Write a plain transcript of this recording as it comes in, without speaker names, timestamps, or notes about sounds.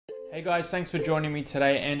Hey guys, thanks for joining me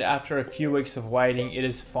today, and after a few weeks of waiting, it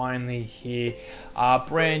is finally here.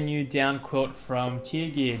 Brand new down quilt from Tier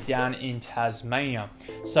Gear down in Tasmania.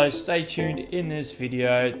 So stay tuned in this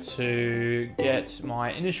video to get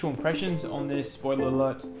my initial impressions on this, spoiler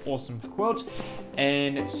alert, awesome quilt,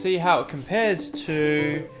 and see how it compares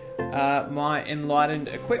to my Enlightened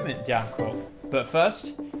Equipment down quilt. But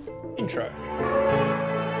first, intro.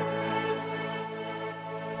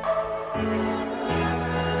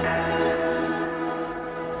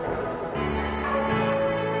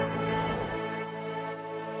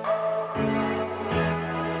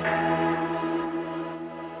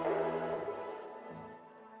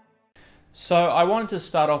 So I wanted to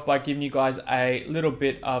start off by giving you guys a little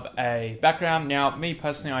bit of a background. Now, me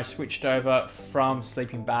personally, I switched over from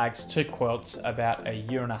sleeping bags to quilts about a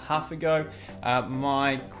year and a half ago.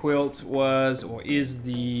 My quilt was, or is,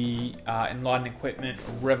 the Enlightened Equipment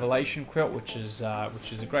Revelation quilt, which is a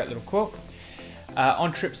great little quilt.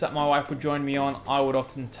 On trips that my wife would join me on, I would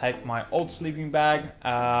often take my old sleeping bag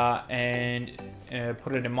and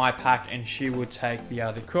put it in my pack, and she would take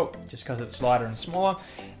the quilt just because it's lighter and smaller,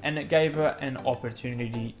 and it gave her an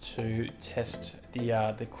opportunity to test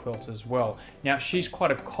the quilt as well. Now, she's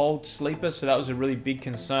quite a cold sleeper, so that was a really big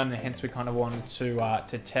concern, and hence we kind of wanted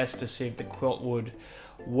to test to see if the quilt would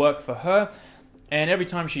work for her. And every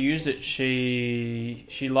time she used it, she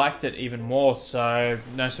liked it even more. So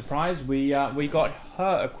no surprise, we got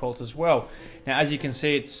her a quilt as well. Now, as you can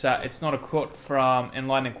see, it's not a quilt from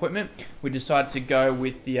Enlightened Equipment. We decided to go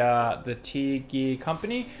with the Tier Gear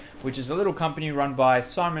company, which is a little company run by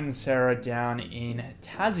Simon and Sarah down in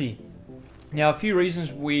Tassie. Now, a few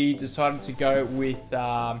reasons we decided to go with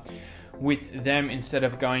them instead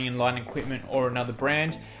of going Enlightened Equipment or another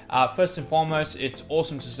brand. First and foremost, it's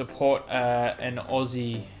awesome to support an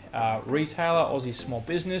Aussie retailer, Aussie small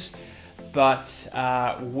business, but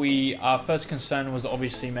our first concern was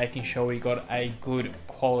obviously making sure we got a good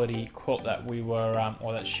quality quilt that we were,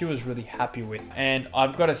 or that she was really happy with. And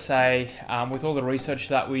I've got to say, with all the research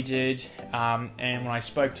that we did, and when I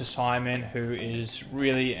spoke to Simon, who is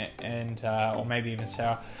really, or maybe even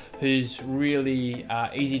Sarah, who's really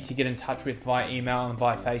easy to get in touch with via email and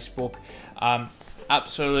via Facebook,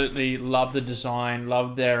 absolutely love the design,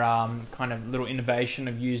 love their kind of little innovation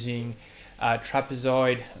of using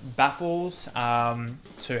trapezoid baffles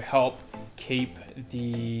to help keep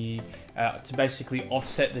to basically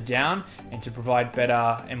offset the down and to provide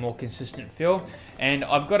better and more consistent feel. And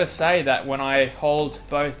I've got to say that when I hold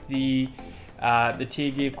both the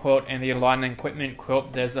Tier Gear quilt and the Enlightened Equipment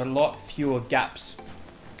quilt, there's a lot fewer gaps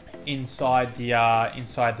inside the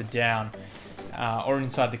down. Or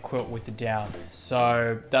inside the quilt with the down.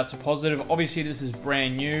 So that's a positive. Obviously, this is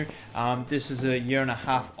brand new. This is a year and a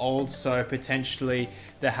half old, so potentially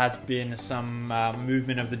there has been some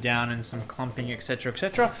movement of the down and some clumping, etc,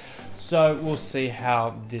 etc. So we'll see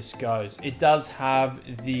how this goes. It does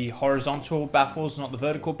have the horizontal baffles, not the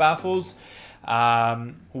vertical baffles,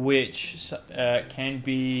 which can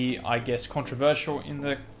be, I guess, controversial in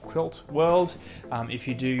the quilt world if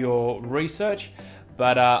you do your research.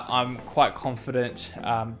 But I'm quite confident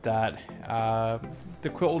that the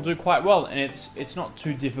quilt will do quite well, and it's not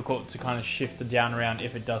too difficult to kind of shift the down around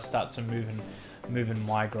if it does start to move and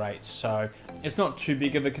migrate. So it's not too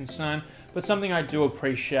big of a concern. But something I do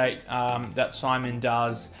appreciate that Simon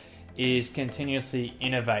does is continuously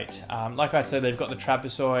innovate. Like I said, they've got the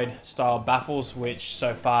trapezoid style baffles, which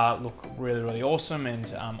so far look really, really awesome,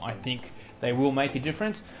 and I think they will make a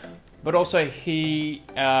difference. But also, he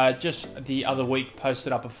just the other week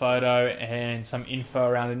posted up a photo and some info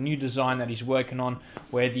around a new design that he's working on,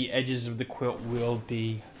 where the edges of the quilt will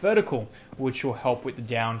be vertical, which will help with the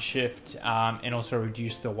downshift and also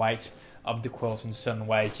reduce the weight of the quilt in certain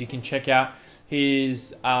ways. You can check out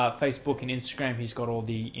his Facebook and Instagram. He's got all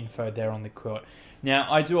the info there on the quilt.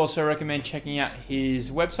 Now, I do also recommend checking out his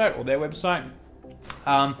website, or their website.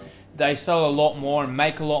 They sell a lot more and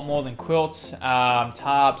make a lot more than quilts,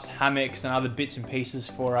 tarps, hammocks, and other bits and pieces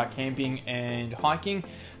for camping and hiking.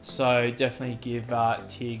 So definitely give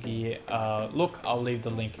Tier Gear a look. I'll leave the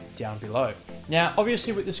link down below. Now,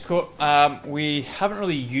 obviously with this quilt, we haven't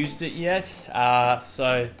really used it yet,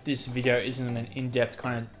 so this video isn't an in-depth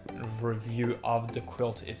kind of review of the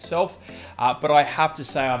quilt itself. But I have to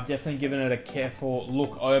say, I've definitely given it a careful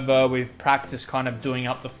look over. We've practiced kind of doing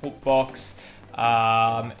up the foot box,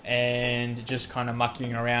 and just kind of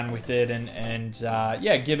mucking around with it, and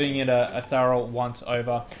yeah, giving it a thorough once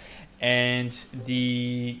over. And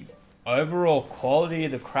the overall quality,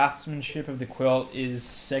 the craftsmanship of the quilt is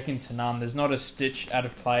second to none. There's not a stitch out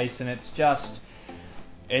of place, and it's just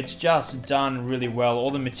it's just done really well. All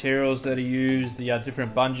the materials that are used, the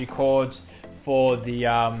different bungee cords for the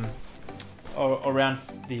around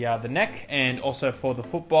the neck, and also for the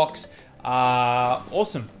foot box,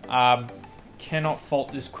 awesome. Cannot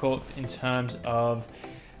fault this quilt in terms of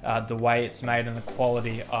the way it's made and the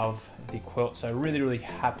quality of the quilt. So really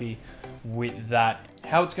happy with that.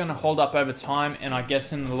 How it's going to hold up over time, and I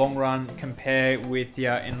guess in the long run compare with the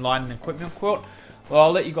Enlightened Equipment quilt, well,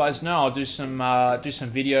 I'll let you guys know. I'll do some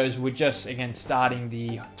videos. We're just again starting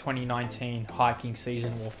the 2019 hiking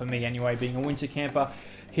season, well, for me anyway, being a winter camper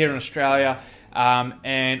here in Australia,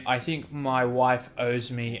 and I think my wife owes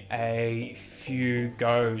me a few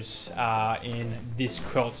goes in this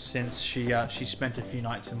quilt, since she spent a few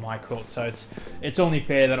nights in my quilt. So it's only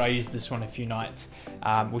fair that I use this one a few nights,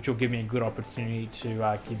 which will give me a good opportunity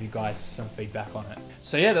to give you guys some feedback on it.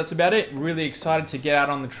 So yeah, that's about it. Really excited to get out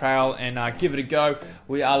on the trail and give it a go.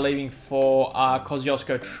 We are leaving for our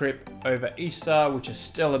Kosciuszko trip over Easter, which is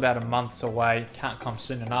still about a month away. Can't come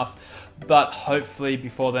soon enough, but hopefully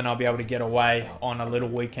before then I'll be able to get away on a little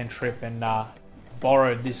weekend trip and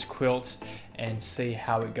borrow this quilt and see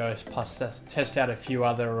how it goes, plus test out a few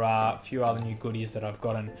other new goodies that I've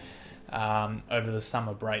gotten over the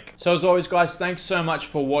summer break. So as always guys, thanks so much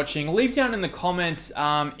for watching. Leave down in the comments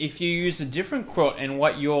if you use a different quilt and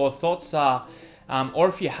what your thoughts are, or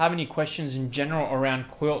if you have any questions in general around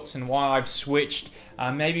quilts and why I've switched.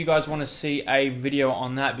 Maybe you guys want to see a video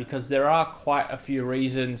on that, because there are quite a few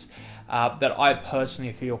reasons that I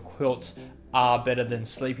personally feel quilts are better than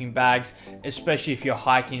sleeping bags, especially if you're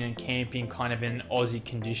hiking and camping kind of in Aussie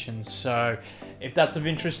conditions. So if that's of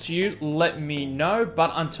interest to you, let me know.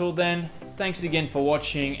 But until then, thanks again for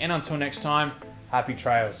watching, and until next time, happy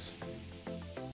trails.